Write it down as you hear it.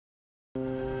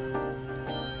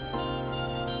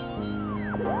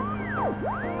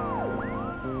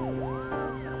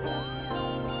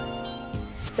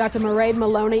Dr. Mairead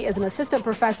Moloney is an assistant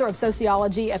professor of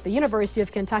sociology at the University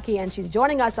of Kentucky, and she's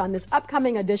joining us on this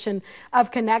upcoming edition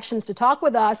of Connections to talk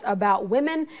with us about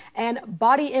women and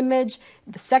body image,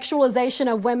 the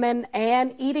sexualization of women,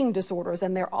 and eating disorders,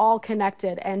 and they're all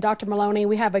connected. And Dr. Moloney,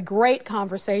 we have a great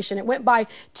conversation. It went by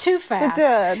too fast.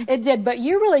 It did, but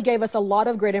you really gave us a lot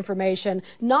of great information,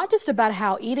 not just about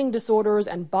how eating disorders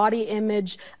and body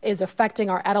image is affecting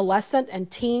our adolescent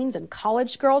and teens and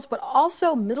college girls, but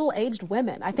also middle-aged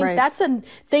women. I think that's a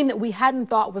thing that we hadn't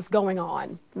thought was going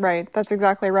on. Right, that's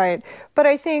exactly right. But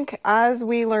I think as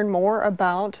we learn more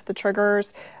about the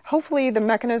triggers, hopefully the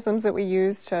mechanisms that we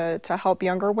use to help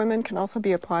younger women can also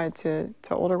be applied to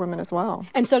older women as well.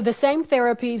 And so the same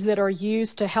therapies that are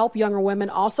used to help younger women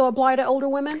also apply to older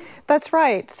women? That's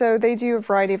right. So they do a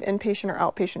variety of inpatient or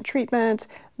outpatient treatment.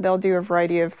 They'll do a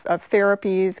variety of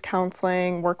therapies,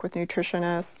 counseling, work with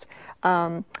nutritionists.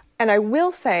 And I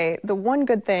will say the one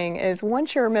good thing is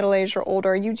once you're middle-aged or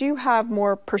older, you do have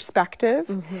more perspective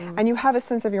and you have a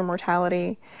sense of your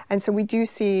mortality. And so we do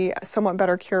see somewhat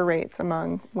better cure rates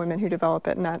among women who develop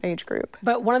it in that age group.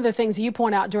 But one of the things you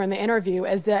point out during the interview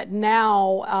is that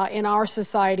now in our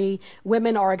society,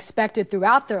 women are expected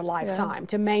throughout their lifetime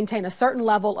to maintain a certain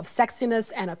level of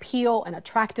sexiness and appeal and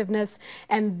attractiveness.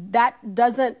 And that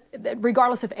doesn't,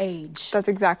 regardless of age. That's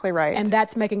exactly right. And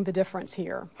that's making the difference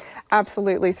here.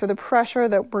 Absolutely. So the pressure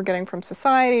that we're getting from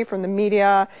society, from the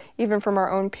media, even from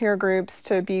our own peer groups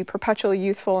to be perpetually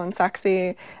youthful and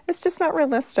sexy, it's just not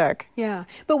realistic. Yeah.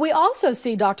 But we also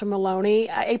see, Dr. Moloney,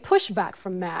 a pushback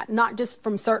from that, not just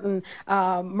from certain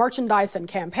merchandise and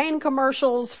campaign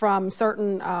commercials, from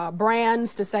certain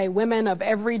brands to say women of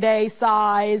everyday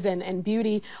size and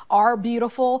beauty are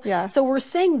beautiful. Yes. So we're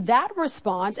seeing that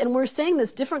response, and we're seeing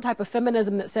this different type of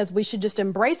feminism that says we should just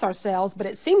embrace ourselves, but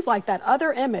it seems like that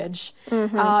other image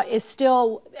is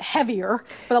still heavier,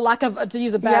 for the lack of, to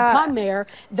use a bad pun there,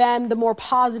 than the more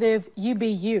positive you be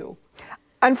you.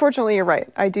 Unfortunately, you're right.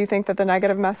 I do think that the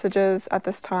negative messages at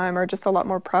this time are just a lot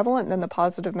more prevalent than the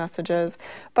positive messages.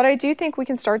 But I do think we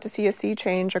can start to see a sea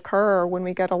change occur when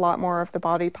we get a lot more of the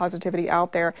body positivity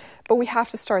out there. But we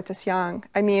have to start this young.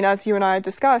 I mean, as you and I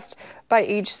discussed, by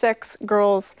age 6,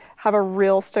 girls have a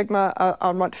real stigma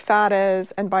on what fat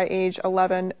is. And by age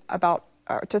 11,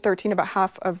 to 13, about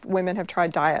half of women have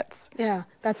tried diets. Yeah,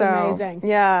 that's amazing.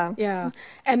 Yeah. Yeah.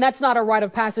 And that's not a rite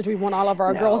of passage we want all of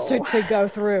our girls to go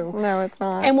through. No, it's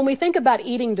not. And when we think about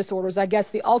eating disorders, I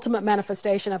guess the ultimate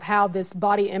manifestation of how this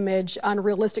body image,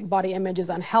 unrealistic body image, is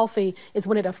unhealthy is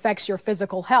when it affects your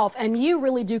physical health. And you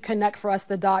really do connect for us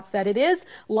the dots that it is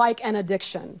like an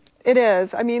addiction. It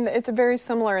is. I mean, it's very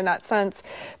similar in that sense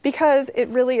because it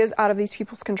really is out of these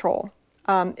people's control.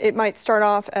 It might start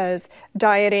off as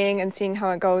dieting and seeing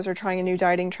how it goes or trying a new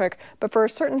dieting trick, but for a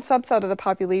certain subset of the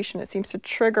population, it seems to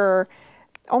trigger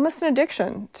almost an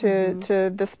addiction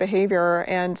to this behavior,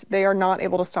 and they are not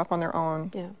able to stop on their own.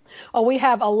 Yeah. Oh, we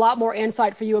have a lot more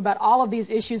insight for you about all of these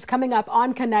issues coming up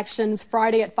on Connections,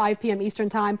 Friday at 5 p.m. Eastern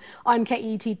Time on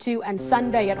KET2 and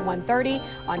Sunday at 1:30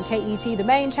 on KET, the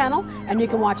main channel, and you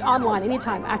can watch online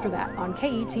anytime after that on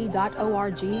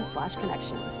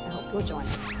ket.org/connections. I hope you'll join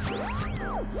us.